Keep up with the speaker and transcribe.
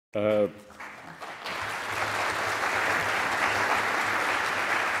Uh,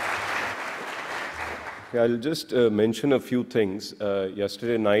 yeah, I'll just mention a few things.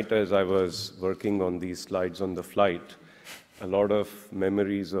 Yesterday night, as I was working on these slides on the flight, a lot of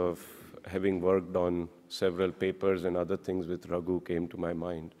memories of having worked on several papers and other things with Raghu came to my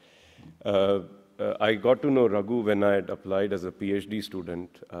mind. I got to know Raghu when I had applied as a PhD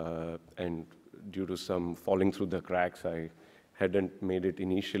student, and due to some falling through the cracks, I hadn't made it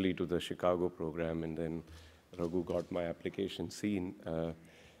initially to the Chicago program, and then Raghu got my application seen.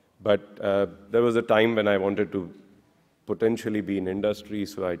 But there was a time when I wanted to potentially be in industry,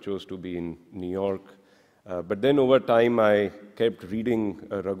 so I chose to be in New York. But then over time, I kept reading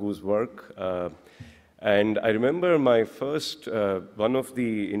Raghu's work. And I remember my first, one of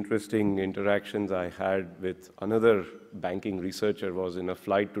the interesting interactions I had with another banking researcher was in a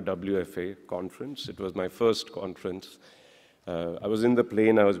flight to WFA conference. It was my first conference. I was in the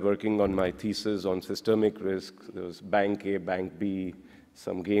plane, I was working on my thesis on systemic risk. There was Bank A, Bank B,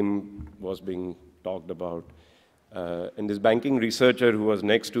 some game was being talked about. And this banking researcher who was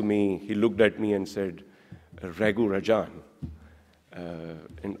next to me, he looked at me and said, Raghu Rajan.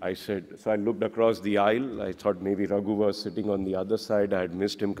 And I said, so I looked across the aisle. I thought maybe Raghu was sitting on the other side. I had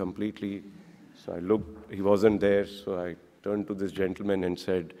missed him completely. So I looked, he wasn't there. So I turned to this gentleman and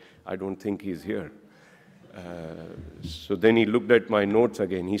said, I don't think he's here. So then he looked at my notes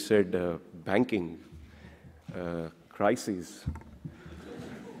again. He said, banking, crises,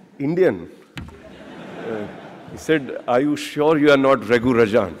 Indian. He said, are you sure you are not Raghu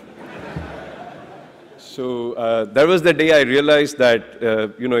Rajan? So that was the day I realized that,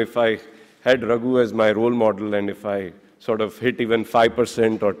 if I had Raghu as my role model and if I sort of hit even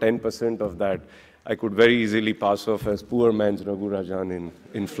 5% or 10% of that, I could very easily pass off as poor man's Raghu Rajan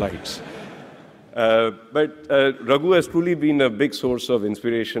in flights. But Raghu has truly been a big source of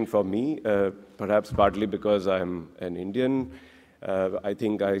inspiration for me, perhaps partly because I'm an Indian. I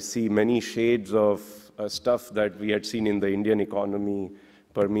think I see many shades of stuff that we had seen in the Indian economy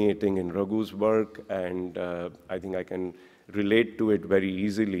permeating in Raghu's work, and I think I can relate to it very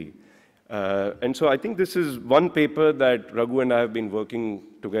easily. And so I think this is one paper that Raghu and I have been working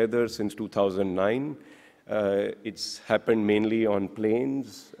together since 2009. It's happened mainly on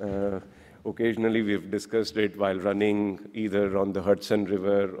planes. Occasionally we've discussed it while running either on the Hudson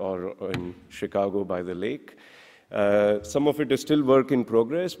River or in Chicago by the lake. Some of it is still work in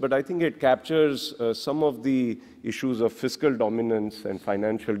progress, but I think it captures some of the issues of fiscal dominance and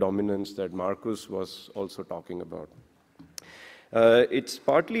financial dominance that Marcus was also talking about. It's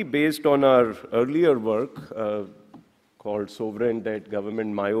partly based on our earlier work called Sovereign Debt,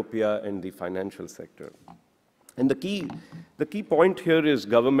 Government Myopia, and the Financial Sector. And the key point here is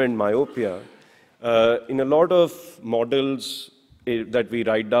government myopia. In a lot of models that we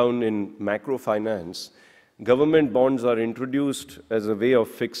write down in macro finance, government bonds are introduced as a way of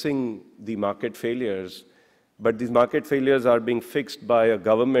fixing the market failures, but these market failures are being fixed by a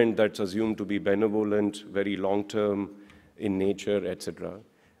government that's assumed to be benevolent, very long-term in nature, etc.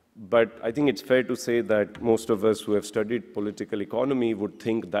 But I think it's fair to say that most of us who have studied political economy would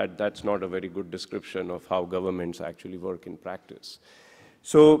think that that's not a very good description of how governments actually work in practice.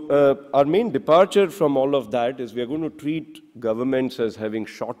 So our main departure from all of that is we are going to treat governments as having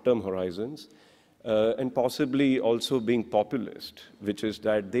short-term horizons and possibly also being populist, which is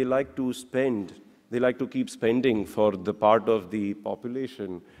that they like to spend, they like to keep spending for the part of the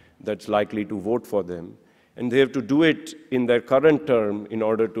population that's likely to vote for them. And they have to do it in their current term in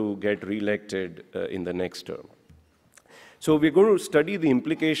order to get re-elected in the next term. So we're going to study the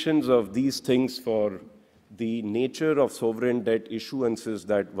implications of these things for the nature of sovereign debt issuances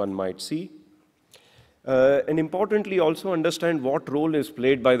that one might see. And importantly, also understand what role is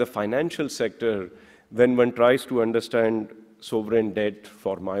played by the financial sector when one tries to understand sovereign debt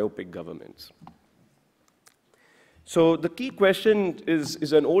for myopic governments. So the key question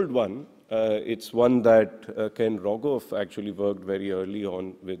is an old one. It's one that Ken Rogoff actually worked very early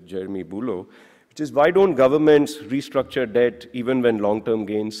on with Jeremy Bulow, which is why don't governments restructure debt even when long-term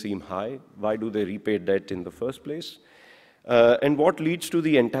gains seem high? Why do they repay debt in the first place? And what leads to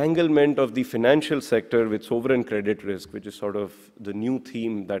the entanglement of the financial sector with sovereign credit risk, which is sort of the new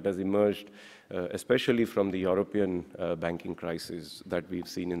theme that has emerged, especially from the European banking crisis that we've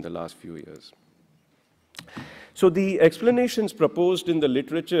seen in the last few years. So the explanations proposed in the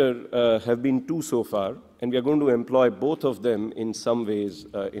literature have been two so far, and we are going to employ both of them in some ways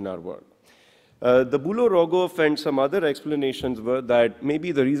in our work. The Bulow-Rogoff and some other explanations were that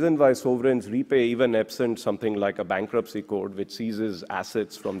maybe the reason why sovereigns repay even absent something like a bankruptcy code which seizes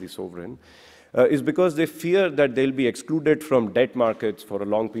assets from the sovereign is because they fear that they'll be excluded from debt markets for a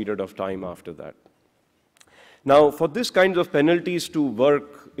long period of time after that. Now, for this kinds of penalties to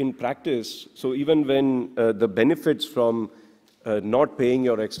work in practice, so even when the benefits from not paying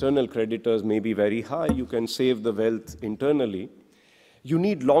your external creditors may be very high, you can save the wealth internally. You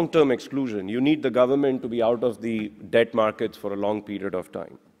need long-term exclusion. You need the government to be out of the debt markets for a long period of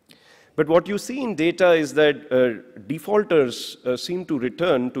time. But what you see in data is that defaulters seem to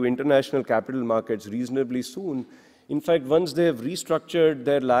return to international capital markets reasonably soon. In fact, once they have restructured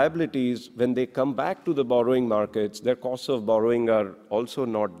their liabilities, when they come back to the borrowing markets, their costs of borrowing are also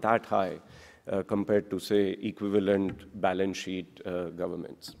not that high compared to, say, equivalent balance sheet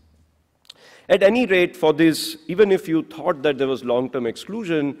governments. At any rate, for this, even if you thought that there was long-term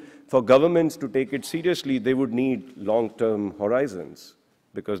exclusion, for governments to take it seriously, they would need long-term horizons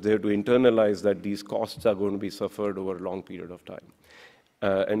because they have to internalize that these costs are going to be suffered over a long period of time.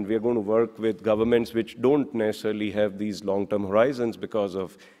 And we are going to work with governments which don't necessarily have these long-term horizons because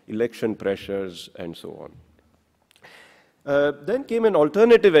of election pressures and so on. Then came an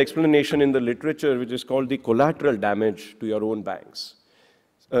alternative explanation in the literature, which is called the collateral damage to your own banks.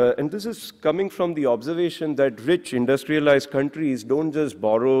 And this is coming from the observation that rich industrialized countries don't just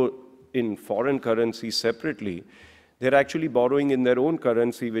borrow in foreign currency separately. They're actually borrowing in their own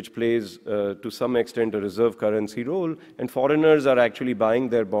currency, which plays to some extent a reserve currency role, and foreigners are actually buying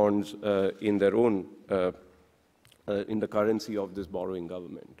their bonds in their own, in the currency of this borrowing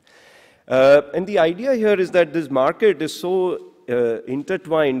government. And the idea here is that this market is so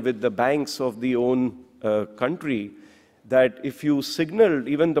intertwined with the banks of the own country that if you signal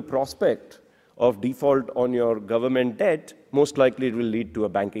even the prospect of default on your government debt, most likely it will lead to a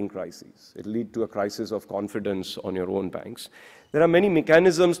banking crisis. It will lead to a crisis of confidence on your own banks. There are many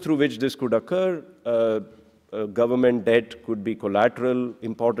mechanisms through which this could occur. Government debt could be collateral,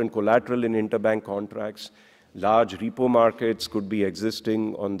 important collateral in interbank contracts. Large repo markets could be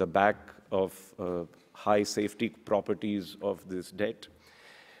existing on the back of high safety properties of this debt.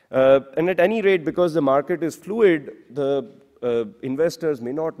 And at any rate, because the market is fluid, the investors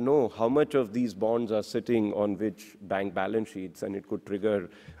may not know how much of these bonds are sitting on which bank balance sheets, and it could trigger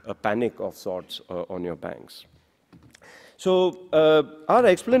a panic of sorts on your banks. So our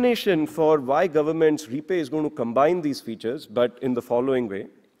explanation for why governments repay is going to combine these features, but in the following way.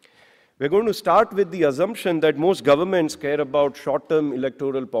 We're going to start with the assumption that most governments care about short-term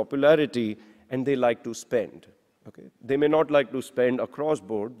electoral popularity and they like to spend. Okay? They may not like to spend across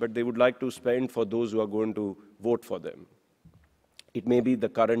board, but they would like to spend for those who are going to vote for them. It may be the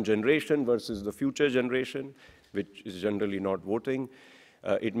current generation versus the future generation, which is generally not voting.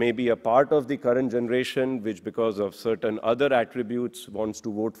 It may be a part of the current generation, which because of certain other attributes wants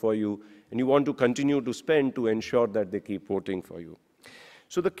to vote for you, and you want to continue to spend to ensure that they keep voting for you.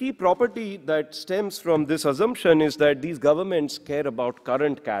 So the key property that stems from this assumption is that these governments care about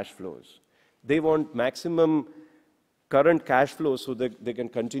current cash flows. They want maximum current cash flows so that they can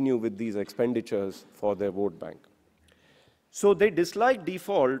continue with these expenditures for their vote bank. So they dislike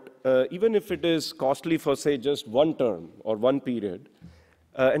default, even if it is costly for, say, just one term or one period.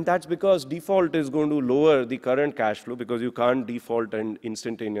 And that's because default is going to lower the current cash flow because you can't default and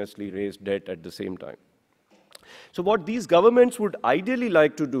instantaneously raise debt at the same time. So what these governments would ideally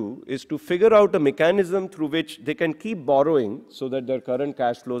like to do is to figure out a mechanism through which they can keep borrowing so that their current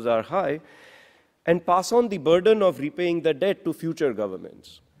cash flows are high and pass on the burden of repaying the debt to future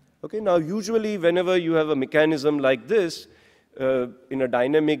governments. Okay, now usually whenever you have a mechanism like this, in a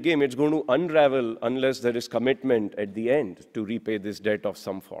dynamic game, it's going to unravel unless there is commitment at the end to repay this debt of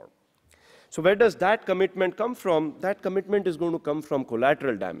some form. So where does that commitment come from? That commitment is going to come from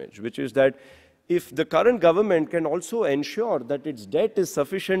collateral damage, which is that if the current government can also ensure that its debt is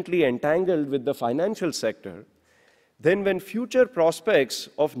sufficiently entangled with the financial sector, then when future prospects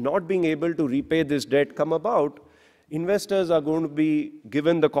of not being able to repay this debt come about, investors are going to be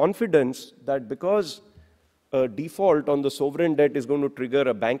given the confidence that because a default on the sovereign debt is going to trigger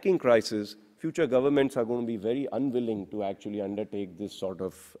a banking crisis, future governments are going to be very unwilling to actually undertake this sort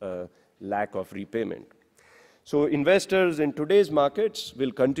of lack of repayment. So investors in today's markets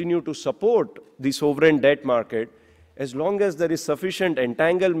will continue to support the sovereign debt market as long as there is sufficient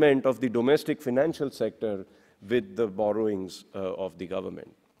entanglement of the domestic financial sector with the borrowings of the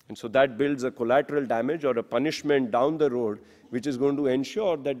government. And so that builds a collateral damage or a punishment down the road, which is going to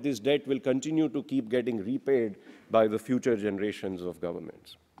ensure that this debt will continue to keep getting repaid by the future generations of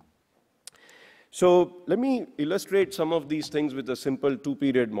governments. So let me illustrate some of these things with a simple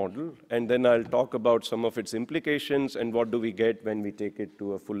two-period model, and then I'll talk about some of its implications and what do we get when we take it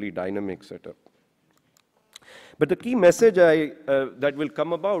to a fully dynamic setup. But the key message that will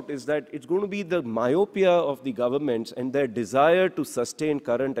come about is that it's going to be the myopia of the governments and their desire to sustain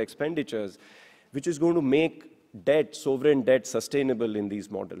current expenditures, which is going to make debt, sovereign debt, sustainable in these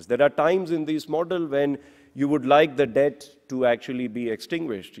models. There are times in this model when you would like the debt to actually be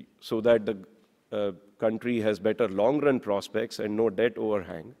extinguished so that the country has better long-run prospects and no debt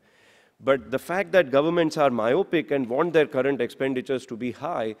overhang. But the fact that governments are myopic and want their current expenditures to be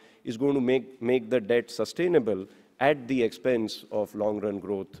high is going to make the debt sustainable at the expense of long-run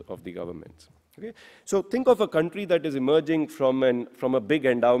growth of the governments. Okay? So think of a country that is emerging from a big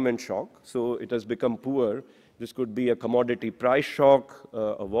endowment shock. So it has become poor. This could be a commodity price shock,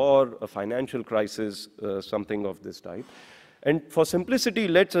 a war, a financial crisis, something of this type. And for simplicity,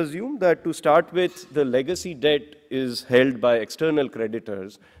 let's assume that to start with, the legacy debt is held by external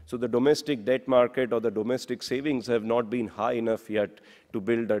creditors. So the domestic debt market or the domestic savings have not been high enough yet to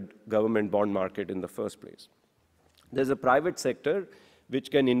build a government bond market in the first place. There's a private sector which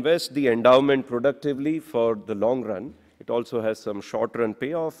can invest the endowment productively for the long run. It also has some short-run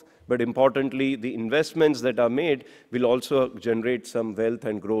payoff, but importantly, the investments that are made will also generate some wealth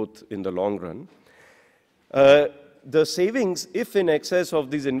and growth in the long run. The savings, if in excess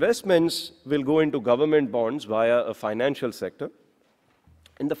of these investments, will go into government bonds via a financial sector.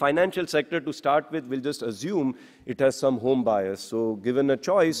 And the financial sector, to start with, will just assume it has some home bias. So given a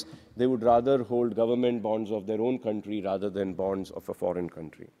choice, they would rather hold government bonds of their own country rather than bonds of a foreign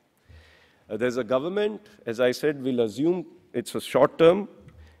country. There's a government, as I said, will assume it's a short term.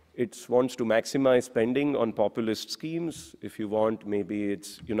 It wants to maximize spending on populist schemes. If you want, maybe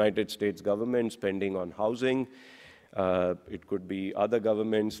it's United States government spending on housing. It could be other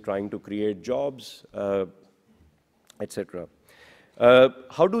governments trying to create jobs, etc.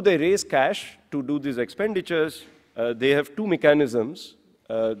 How do they raise cash to do these expenditures? They have two mechanisms.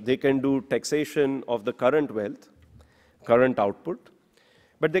 They can do taxation of the current wealth, current output,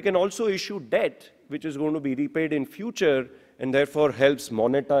 but they can also issue debt, which is going to be repaid in future and therefore helps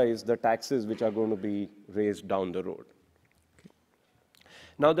monetize the taxes which are going to be raised down the road.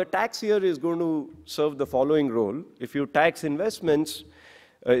 Now, the tax here is going to serve the following role. If you tax investments,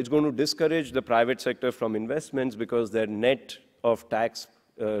 it's going to discourage the private sector from investments because their net of tax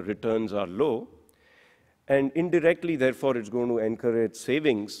returns are low. And indirectly, therefore, it's going to encourage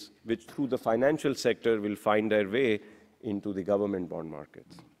savings, which through the financial sector will find their way into the government bond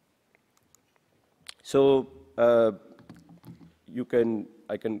markets. So I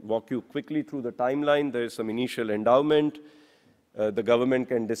can walk you quickly through the timeline. There is some initial endowment. The government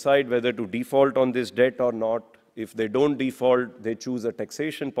can decide whether to default on this debt or not. If they don't default, they choose a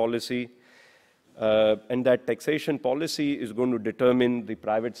taxation policy. And that taxation policy is going to determine the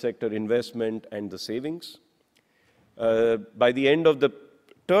private sector investment and the savings. By the end of the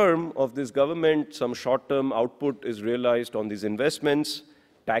term of this government, some short-term output is realized on these investments.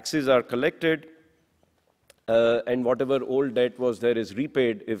 Taxes are collected. And whatever old debt was there is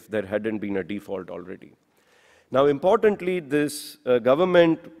repaid if there hadn't been a default already. Now, importantly, this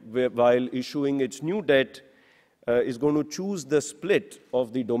government, while issuing its new debt, is going to choose the split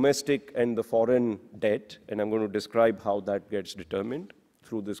of the domestic and the foreign debt, and I'm going to describe how that gets determined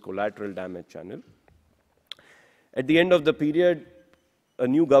through this collateral damage channel. At the end of the period, a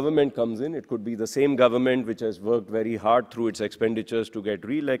new government comes in. It could be the same government which has worked very hard through its expenditures to get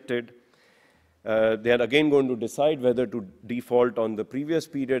re-elected. They are again going to decide whether to default on the previous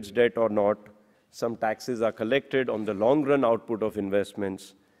period's debt or not. Some taxes are collected on the long-run output of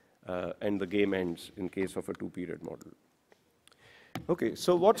investments, and the game ends in case of a two-period model. Okay,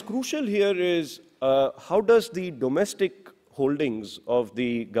 so what's crucial here is how does the domestic holdings of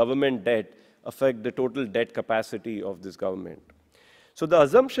the government debt affect the total debt capacity of this government? So the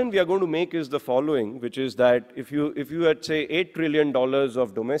assumption we are going to make is the following, which is that if you had, say, $8 trillion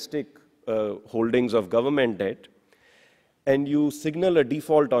of domestic holdings of government debt, and you signal a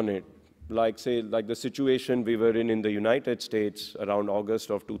default on it, like the situation we were in the United States around August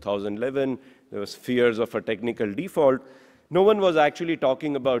of 2011, there was fears of a technical default. No one was actually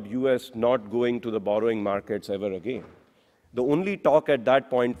talking about US not going to the borrowing markets ever again. The only talk at that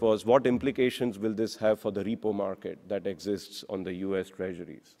point was what implications will this have for the repo market that exists on the US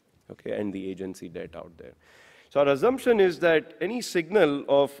treasuries, okay, and the agency debt out there. So our assumption is that any signal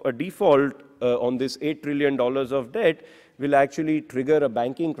of a default on this $8 trillion of debt will actually trigger a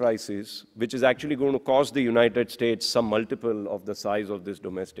banking crisis, which is actually going to cost the United States some multiple of the size of this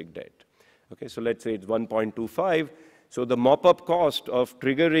domestic debt. Okay, so let's say it's 1.25. So the mop-up cost of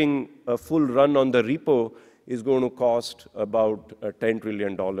triggering a full run on the repo is going to cost about $10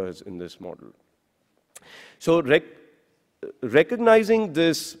 trillion in this model. So recognizing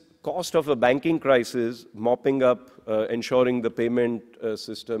this cost of a banking crisis, mopping up, ensuring the payment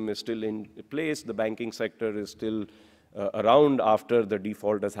system is still in place, the banking sector is still around after the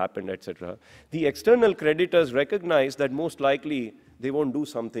default has happened, etc. The external creditors recognize that most likely they won't do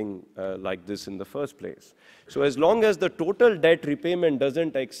something like this in the first place. So as long as the total debt repayment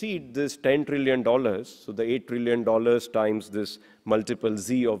doesn't exceed this $10 trillion, so the $8 trillion times this multiple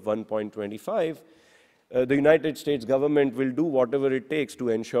Z of 1.25, the United States government will do whatever it takes to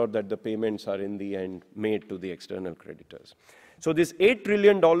ensure that the payments are in the end made to the external creditors. So this $8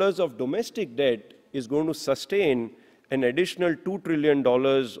 trillion of domestic debt is going to sustain an additional $2 trillion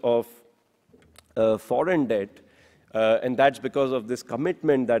of foreign debt, and that's because of this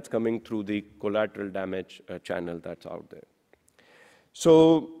commitment that's coming through the collateral damage channel that's out there.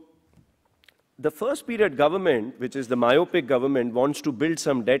 So the first period government, which is the myopic government, wants to build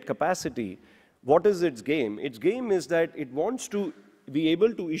some debt capacity. What is its game? Its game is that it wants to be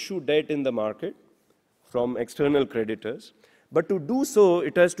able to issue debt in the market from external creditors, but to do so,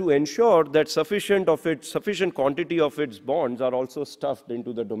 it has to ensure that sufficient quantity of its bonds are also stuffed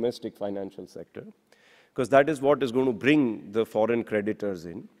into the domestic financial sector, because that is what is going to bring the foreign creditors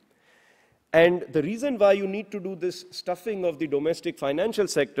in. And the reason why you need to do this stuffing of the domestic financial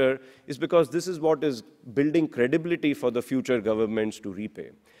sector is because this is what is building credibility for the future governments to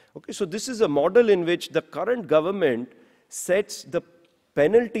repay. Okay, so this is a model in which the current government sets the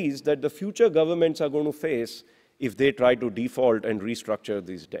penalties that the future governments are going to face if they try to default and restructure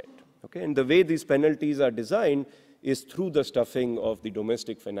this debt. Okay, and the way these penalties are designed is through the stuffing of the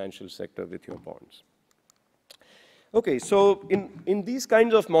domestic financial sector with your bonds. Okay, so in these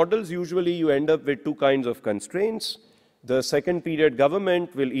kinds of models, usually you end up with two kinds of constraints. The second period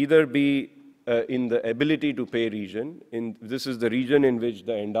government will either be in the ability to pay region. This is the region in which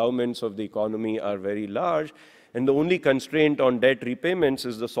the endowments of the economy are very large, and the only constraint on debt repayments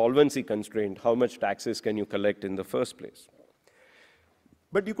is the solvency constraint. How much taxes can you collect in the first place?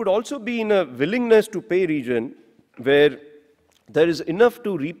 But you could also be in a willingness to pay region where there is enough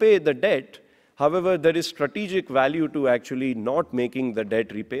to repay the debt. However, there is strategic value to actually not making the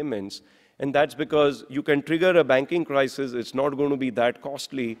debt repayments, and that's because you can trigger a banking crisis. It's not going to be that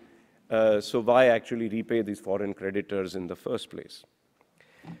costly, so why actually repay these foreign creditors in the first place?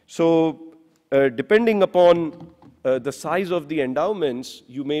 So depending upon the size of the endowments,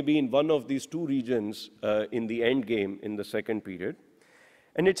 you may be in one of these two regions in the end game in the second period.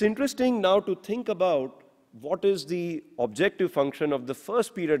 And it's interesting now to think about what is the objective function of the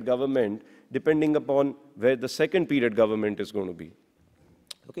first period government depending upon where the second period government is going to be.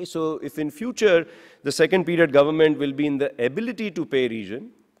 Okay, so if in future the second period government will be in the ability to pay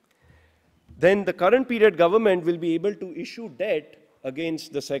region, then the current period government will be able to issue debt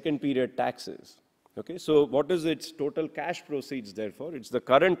against the second period taxes. Okay, so what is its total cash proceeds therefore? It's the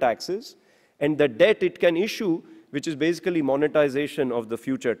current taxes and the debt it can issue, which is basically monetization of the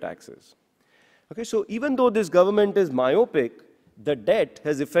future taxes. Okay, so even though this government is myopic, the debt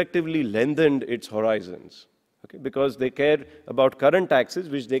has effectively lengthened its horizons. Okay, because they care about current taxes,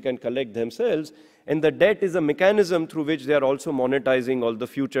 which they can collect themselves, and the debt is a mechanism through which they are also monetizing all the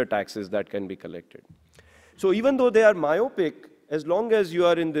future taxes that can be collected. So even though they are myopic, as long as you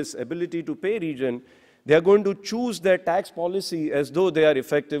are in this ability to pay region, they are going to choose their tax policy as though they are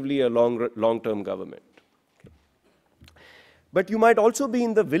effectively a long-term government. But you might also be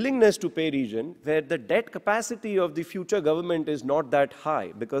in the willingness to pay region where the debt capacity of the future government is not that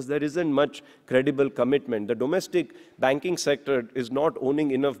high because there isn't much credible commitment. The domestic banking sector is not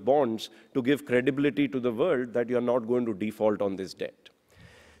owning enough bonds to give credibility to the world that you are not going to default on this debt.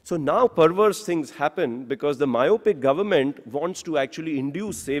 So now perverse things happen because the myopic government wants to actually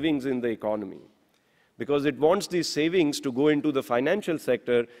induce savings in the economy, because it wants these savings to go into the financial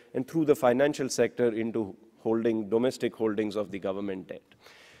sector and through the financial sector into domestic holdings of the government debt.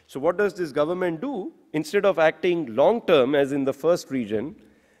 So what does this government do? Instead of acting long-term as in the first region,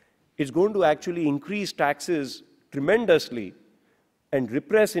 it's going to actually increase taxes tremendously and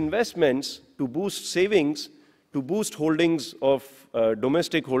repress investments to boost savings, to boost holdings of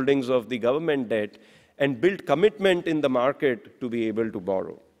domestic holdings of the government debt, and build commitment in the market to be able to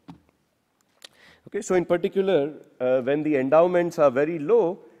borrow. Okay, so in particular, when the endowments are very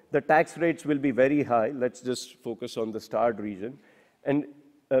low, the tax rates will be very high. Let's just focus on the starred region. And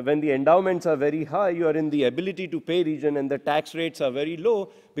when the endowments are very high, you are in the ability to pay region, and the tax rates are very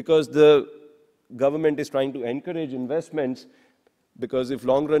low because the government is trying to encourage investments, because if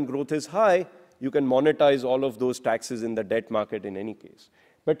long-run growth is high, you can monetize all of those taxes in the debt market in any case.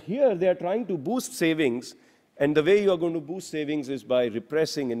 But here they are trying to boost savings, and the way you are going to boost savings is by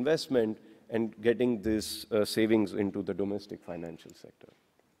repressing investment and getting this savings into the domestic financial sector.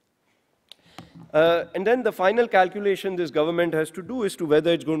 And then the final calculation this government has to do is to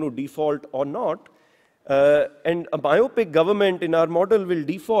whether it's going to default or not. And a myopic government in our model will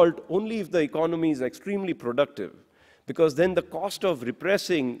default only if the economy is extremely productive, because then the cost of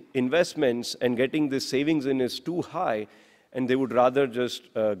repressing investments and getting this savings in is too high, and they would rather just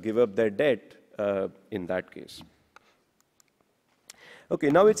give up their debt in that case. Okay,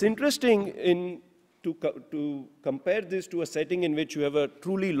 now it's interesting to compare this to a setting in which you have a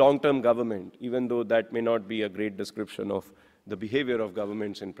truly long-term government, even though that may not be a great description of the behavior of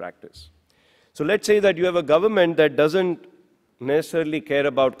governments in practice. So let's say that you have a government that doesn't necessarily care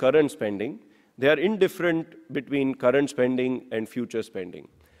about current spending. They are indifferent between current spending and future spending.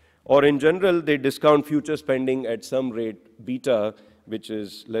 Or in general, they discount future spending at some rate beta, which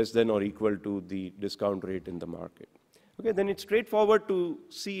is less than or equal to the discount rate in the market. Okay, then it's straightforward to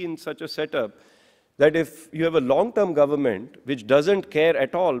see in such a setup that if you have a long-term government which doesn't care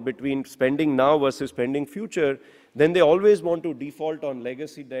at all between spending now versus spending future, then they always want to default on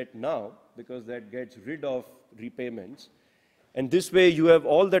legacy debt now, because that gets rid of repayments. And this way you have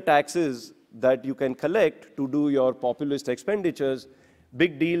all the taxes that you can collect to do your populist expenditures.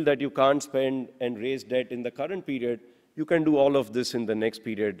 Big deal that you can't spend and raise debt in the current period. You can do all of this in the next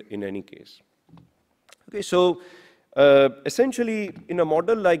period in any case. Okay, so essentially, in a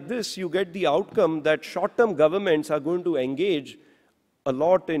model like this, you get the outcome that short-term governments are going to engage a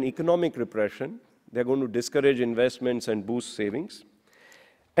lot in economic repression. They're going to discourage investments and boost savings.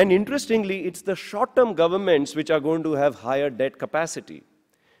 And interestingly, it's the short-term governments which are going to have higher debt capacity,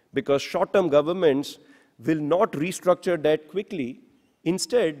 because short-term governments will not restructure debt quickly.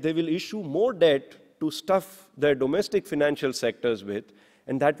 Instead, they will issue more debt to stuff their domestic financial sectors with,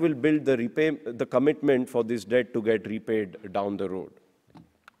 and that will build the commitment for this debt to get repaid down the road.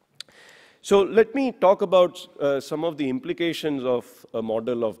 So let me talk about some of the implications of a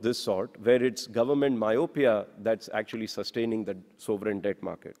model of this sort, where it's government myopia that's actually sustaining the sovereign debt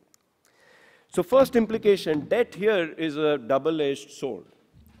market. So first implication, debt here is a double-edged sword.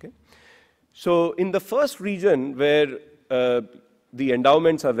 Okay? So in the first region where the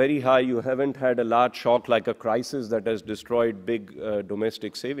endowments are very high, you haven't had a large shock like a crisis that has destroyed big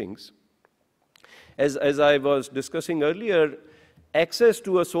domestic savings. As I was discussing earlier, access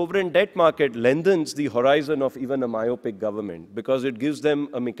to a sovereign debt market lengthens the horizon of even a myopic government, because it gives them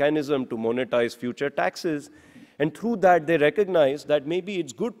a mechanism to monetize future taxes, and through that they recognize that maybe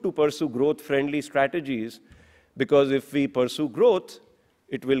it's good to pursue growth-friendly strategies, because if we pursue growth,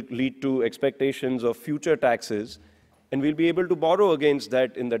 it will lead to expectations of future taxes, and we'll be able to borrow against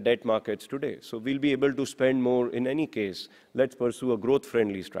that in the debt markets today. So we'll be able to spend more in any case. Let's pursue a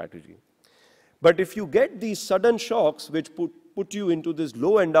growth-friendly strategy. But if you get these sudden shocks which put you into this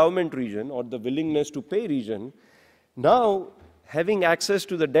low endowment region or the willingness to pay region, now having access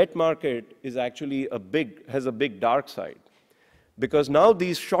to the debt market is actually has a big dark side. Because now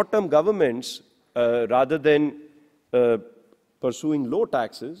these short-term governments, rather than pursuing low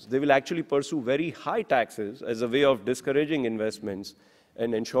taxes, they will actually pursue very high taxes as a way of discouraging investments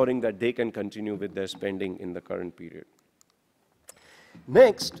and ensuring that they can continue with their spending in the current period.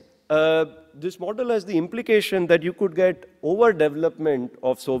 Next, this model has the implication that you could get overdevelopment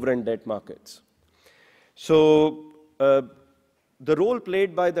of sovereign debt markets. So the role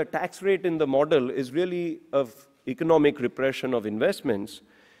played by the tax rate in the model is really of economic repression of investments.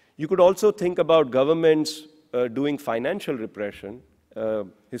 You could also think about governments doing financial repression.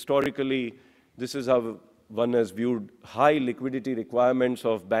 Historically, this is how one has viewed high liquidity requirements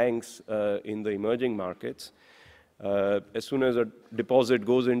of banks in the emerging markets. As soon as a deposit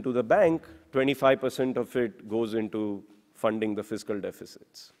goes into the bank, 25% of it goes into funding the fiscal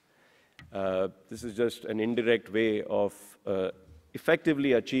deficits. This is just an indirect way of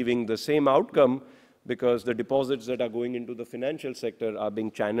effectively achieving the same outcome, because the deposits that are going into the financial sector are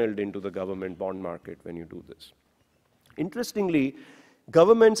being channeled into the government bond market when you do this. Interestingly,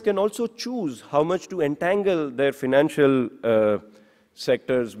 governments can also choose how much to entangle their financial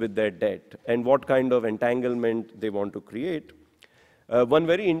sectors with their debt and what kind of entanglement they want to create. One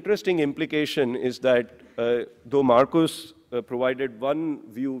very interesting implication is that though Marcus provided one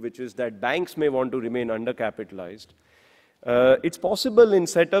view, which is that banks may want to remain undercapitalized, it's possible in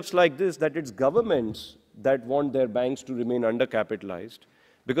setups like this that it's governments that want their banks to remain undercapitalized,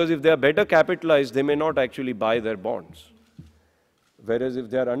 because if they are better capitalized, they may not actually buy their bonds. Whereas if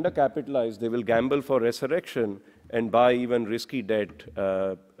they are undercapitalized, they will gamble for resurrection and buy even risky debt,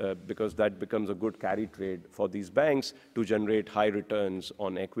 because that becomes a good carry trade for these banks to generate high returns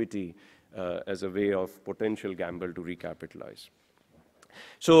on equity as a way of potential gamble to recapitalize.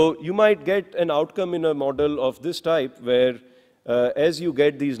 So you might get an outcome in a model of this type where as you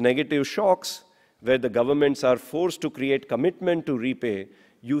get these negative shocks where the governments are forced to create commitment to repay,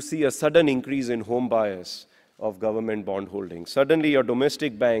 you see a sudden increase in home bias of government bond holdings. Suddenly your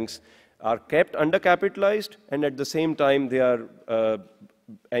domestic banks are kept undercapitalized, and at the same time they are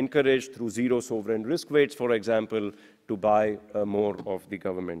encouraged through zero sovereign risk weights, for example, to buy more of the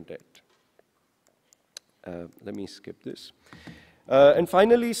government debt. Let me skip this. And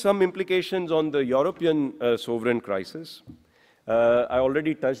finally, some implications on the European sovereign crisis. I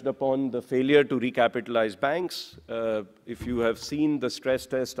already touched upon the failure to recapitalize banks. If you have seen the stress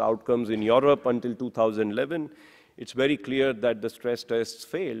test outcomes in Europe until 2011, it's very clear that the stress tests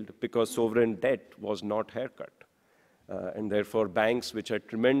failed because sovereign debt was not haircut. And therefore, banks which had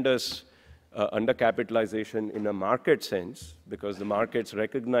tremendous undercapitalization in a market sense, because the markets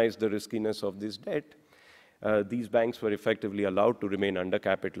recognized the riskiness of this debt, these banks were effectively allowed to remain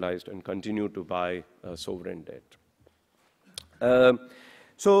undercapitalized and continue to buy sovereign debt.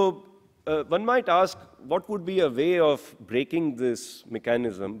 One might ask, what would be a way of breaking this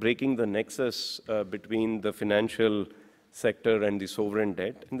mechanism, breaking the nexus between the financial sector and the sovereign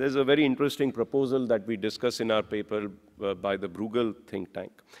debt? And there's a very interesting proposal that we discuss in our paper by the Bruegel think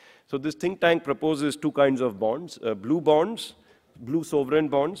tank. So this think tank proposes two kinds of bonds, blue sovereign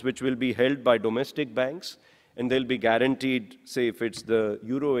bonds, which will be held by domestic banks, and they'll be guaranteed, say, if it's the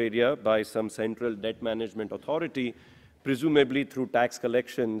euro area, by some central debt management authority, presumably through tax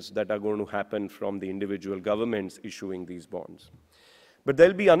collections that are going to happen from the individual governments issuing these bonds. But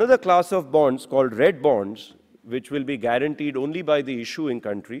there'll be another class of bonds called red bonds, which will be guaranteed only by the issuing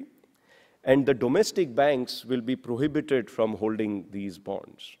country, and the domestic banks will be prohibited from holding these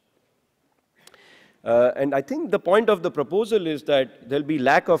bonds. And I think the point of the proposal is that there'll be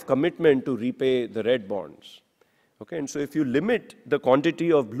lack of commitment to repay the red bonds. Okay, and so if you limit the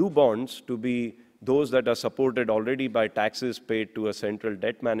quantity of blue bonds to be those that are supported already by taxes paid to a central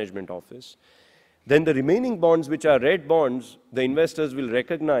debt management office, then the remaining bonds, which are red bonds, the investors will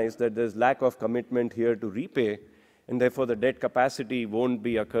recognize that there's lack of commitment here to repay, and therefore the debt capacity won't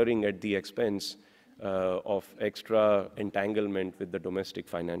be occurring at the expense of extra entanglement with the domestic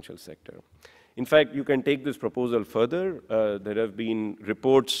financial sector. In fact, you can take this proposal further. There have been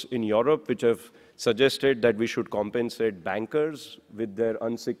reports in Europe which have suggested that we should compensate bankers with their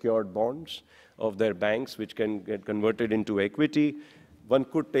unsecured bonds of their banks, which can get converted into equity. One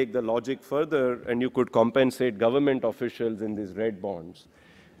could take the logic further, and you could compensate government officials in these red bonds,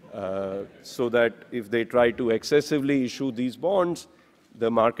 so that if they try to excessively issue these bonds, the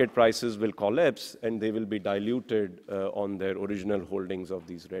market prices will collapse and they will be diluted on their original holdings of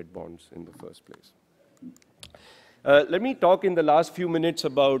these red bonds in the first place. Let me talk in the last few minutes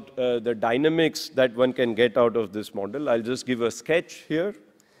about the dynamics that one can get out of this model. I'll just give a sketch here.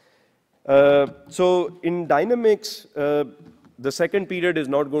 So in dynamics, the second period is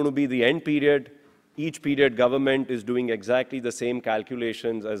not going to be the end period. Each period government is doing exactly the same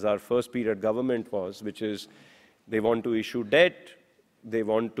calculations as our first period government was, which is they want to issue debt, they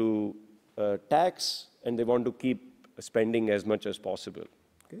want to tax, and they want to keep spending as much as possible.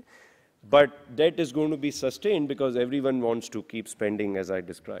 Okay? But debt is going to be sustained because everyone wants to keep spending, as I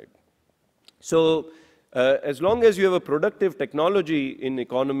described. So as long as you have a productive technology in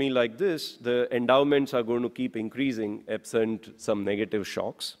economy like this, the endowments are going to keep increasing absent some negative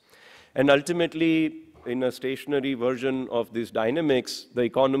shocks. And ultimately, in a stationary version of this dynamics, the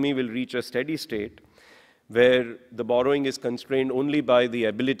economy will reach a steady state where the borrowing is constrained only by the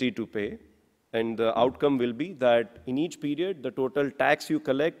ability to pay, and the outcome will be that in each period, the total tax you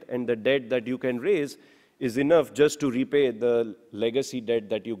collect and the debt that you can raise is enough just to repay the legacy debt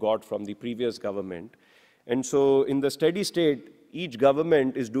that you got from the previous government. And so in the steady state, each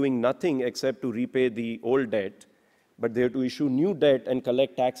government is doing nothing except to repay the old debt, but they have to issue new debt and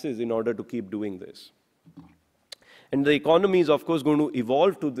collect taxes in order to keep doing this. And the economy is, of course, going to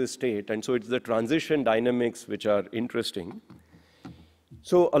evolve to this state, and so it's the transition dynamics which are interesting.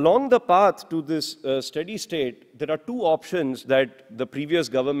 So along the path to this steady state, there are two options that the previous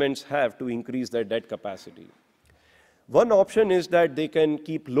governments have to increase their debt capacity. One option is that they can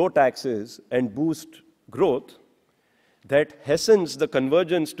keep low taxes and boost growth. That hastens the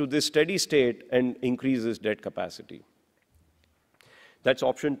convergence to this steady state and increases debt capacity. That's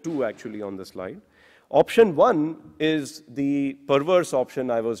option 2 actually on the slide. Option 1 is the perverse option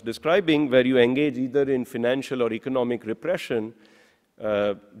I was describing, where you engage either in financial or economic repression,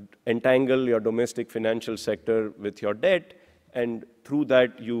 entangle your domestic financial sector with your debt, and through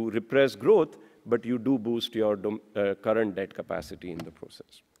that you repress growth, but you do boost your current debt capacity in the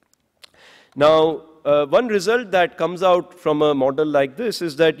process. Now, one result that comes out from a model like this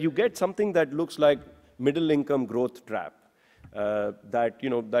is that you get something that looks like middle income growth trap.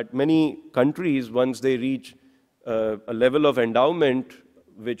 that many countries, once they reach a level of endowment,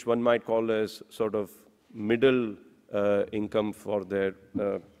 which one might call as sort of middle income for their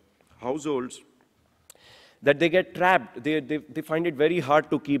households, that they get trapped. They find it very hard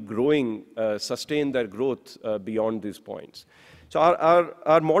to keep growing, sustain their growth beyond these points. So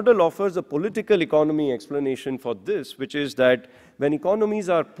our model offers a political economy explanation for this, which is that when economies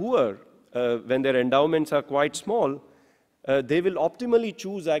are poor, when their endowments are quite small, they will optimally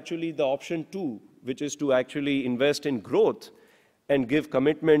choose actually the option 2, which is to actually invest in growth and give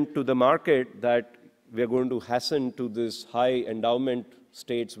commitment to the market that we are going to hasten to this high endowment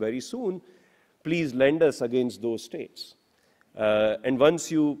states very soon. Please lend us against those states. And once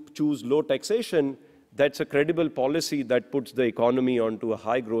you choose low taxation, that's a credible policy that puts the economy onto a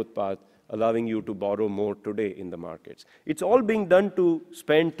high growth path, allowing you to borrow more today in the markets. It's all being done to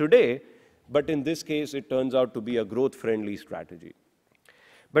spend today, but in this case, it turns out to be a growth-friendly strategy.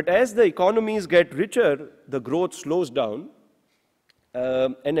 But as the economies get richer, the growth slows down,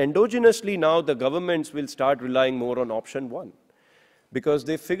 and endogenously now the governments will start relying more on option 1, because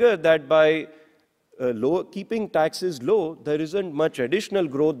they figure that by keeping taxes low, there isn't much additional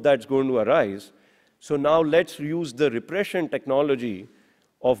growth that's going to arise. So now let's use the repression technology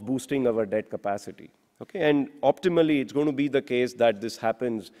of boosting our debt capacity. Okay? And optimally, it's going to be the case that this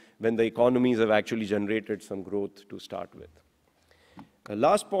happens when the economies have actually generated some growth to start with.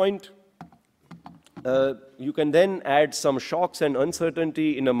 Last point, you can then add some shocks and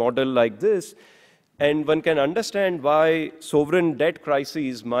uncertainty in a model like this, and one can understand why sovereign debt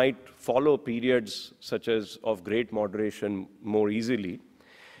crises might follow periods such as of great moderation more easily.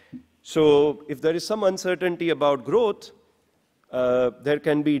 So if there is some uncertainty about growth, there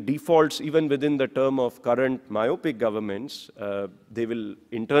can be defaults even within the term of current myopic governments. They will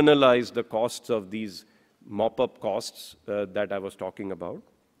internalize the costs of these mop-up costs that I was talking about.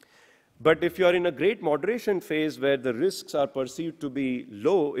 But if you are in a great moderation phase where the risks are perceived to be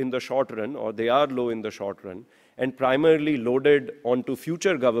low in the short run, or they are low in the short run, and primarily loaded onto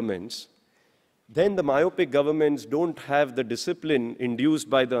future governments, then the myopic governments don't have the discipline induced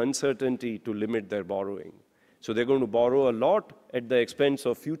by the uncertainty to limit their borrowing. So they're going to borrow a lot at the expense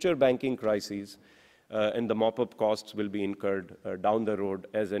of future banking crises, and the mop-up costs will be incurred down the road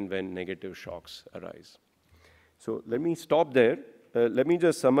as and when negative shocks arise. So let me stop there. Let me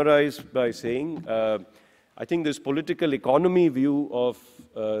just summarize by saying, I think this political economy view of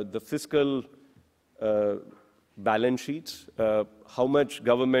the fiscal balance sheets, how much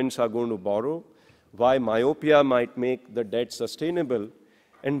governments are going to borrow, why myopia might make the debt sustainable,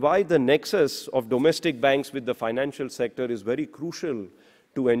 and why the nexus of domestic banks with the financial sector is very crucial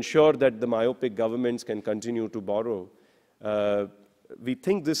to ensure that the myopic governments can continue to borrow. We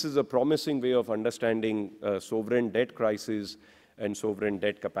think this is a promising way of understanding sovereign debt crisis and sovereign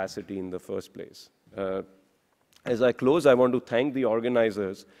debt capacity in the first place. As I close, I want to thank the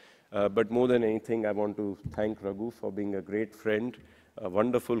organizers, but more than anything, I want to thank Raghu for being a great friend, a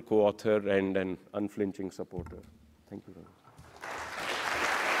wonderful co-author, and an unflinching supporter. Thank you, Raghu.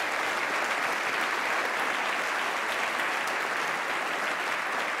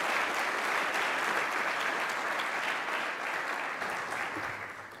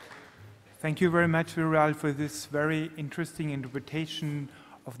 Thank you very much, Viral, for this very interesting interpretation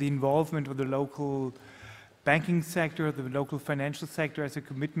of the involvement of the local banking sector, the local financial sector as a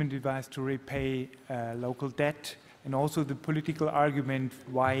commitment device to repay local debt, and also the political argument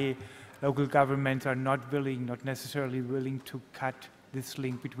why local governments are not necessarily willing to cut this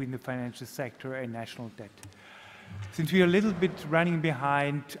link between the financial sector and national debt. Since we are a little bit running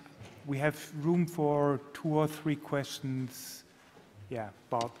behind, we have room for 2 or 3 questions. Yeah,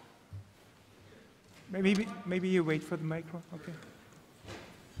 Bob. Maybe you wait for the micro, okay.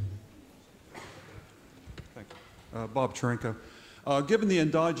 Thank you. Bob Cherenko. Given the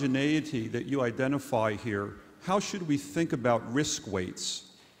endogeneity that you identify here, how should we think about risk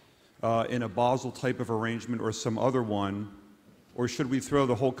weights in a Basel type of arrangement or some other one? Or should we throw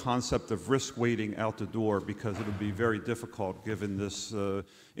the whole concept of risk weighting out the door because it would be very difficult given this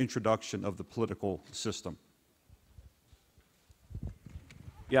introduction of the political system?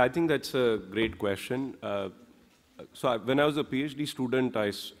 Yeah, I think that's a great question. When I was a PhD student,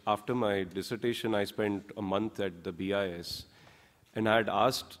 after my dissertation, I spent a month at the BIS, and I had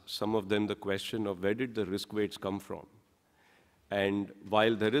asked some of them the question of where did the risk weights come from? And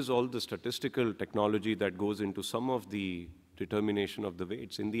while there is all the statistical technology that goes into some of the determination of the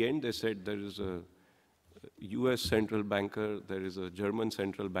weights, in the end they said there is a US central banker, there is a German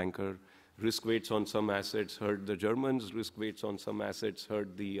central banker risk weights on some assets hurt the Germans, risk weights on some assets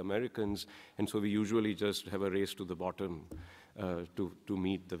hurt the Americans, and so we usually just have a race to the bottom to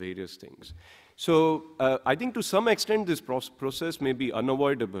meet the various things. So I think to some extent this process may be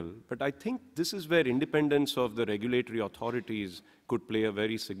unavoidable, but I think this is where independence of the regulatory authorities could play a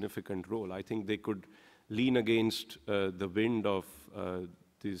very significant role. I think they could lean against the wind of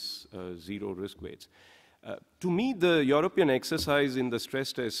these zero risk weights. To me, the European exercise in the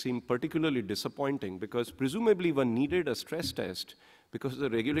stress test seemed particularly disappointing because presumably one needed a stress test because the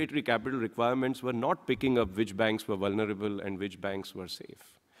regulatory capital requirements were not picking up which banks were vulnerable and which banks were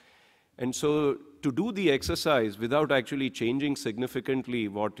safe. And so to do the exercise without actually changing significantly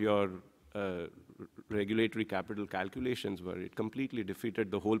what your regulatory capital calculations were, it completely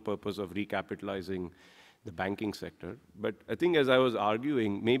defeated the whole purpose of recapitalizing the banking sector. But I think as I was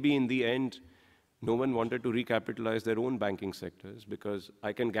arguing, maybe in the end, no one wanted to recapitalize their own banking sectors because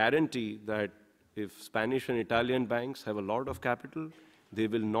I can guarantee that if Spanish and Italian banks have a lot of capital, they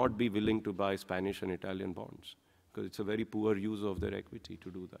will not be willing to buy Spanish and Italian bonds because it's a very poor use of their equity to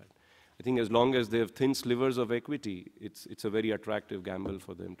do that. I think as long as they have thin slivers of equity, it's a very attractive gamble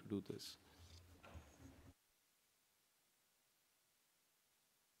for them to do this.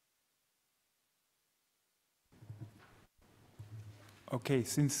 Okay,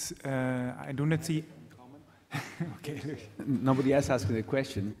 since I do not see... Okay. Nobody else asking the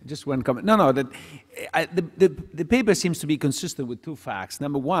question. Just one comment. No, the paper seems to be consistent with two facts.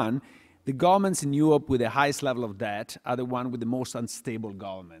 Number one, the governments in Europe with the highest level of debt are the one with the most unstable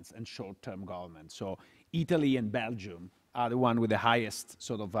governments and short-term governments. So Italy and Belgium are the one with the highest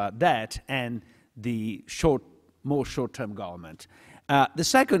sort of debt and the most short-term government. The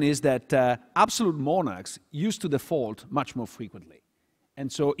second is that absolute monarchs used to default much more frequently. And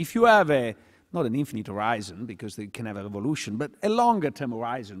so if you have not an infinite horizon because they can have a revolution, but a longer-term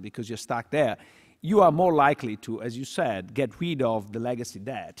horizon because you're stuck there, you are more likely to, as you said, get rid of the legacy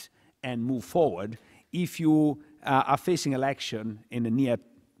debt and move forward. If you are facing election in the near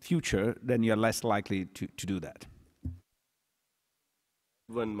future, then you're less likely to do that.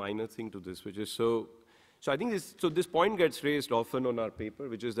 One minor thing to this, which is so I think this point gets raised often on our paper,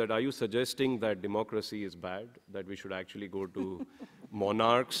 which is that are you suggesting that democracy is bad, that we should actually go to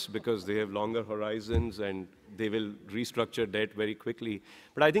monarchs because they have longer horizons and they will restructure debt very quickly.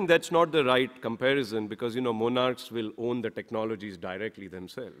 But I think that's not the right comparison because, monarchs will own the technologies directly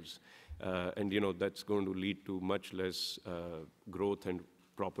themselves. And, that's going to lead to much less growth and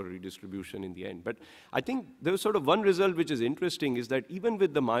proper redistribution in the end. But I think there's sort of one result which is interesting is that even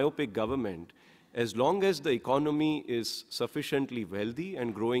with the myopic government, as long as the economy is sufficiently wealthy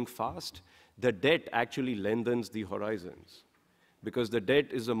and growing fast, the debt actually lengthens the horizons. Because the debt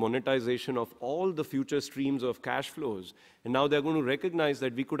is a monetization of all the future streams of cash flows. And now they're going to recognize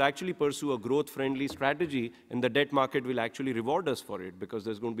that we could actually pursue a growth-friendly strategy, and the debt market will actually reward us for it because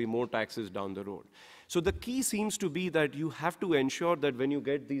there's going to be more taxes down the road. So the key seems to be that you have to ensure that when you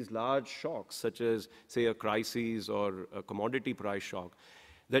get these large shocks, such as, say, a crisis or a commodity price shock,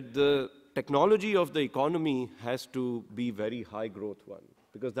 that the technology of the economy has to be very high growth one,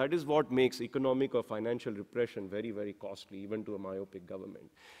 because that is what makes economic or financial repression very, very costly, even to a myopic government.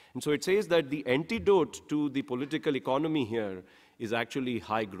 And so it says that the antidote to the political economy here is actually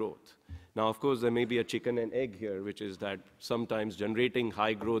high growth. Now, of course, there may be a chicken and egg here, which is that sometimes generating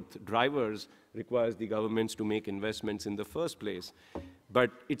high growth drivers requires the governments to make investments in the first place.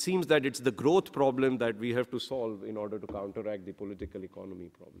 But it seems that it's the growth problem that we have to solve in order to counteract the political economy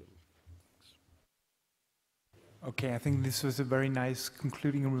problem. Okay, I think this was a very nice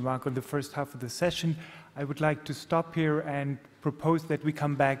concluding remark on the first half of the session. I would like to stop here and propose that we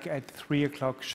come back at 3 o'clock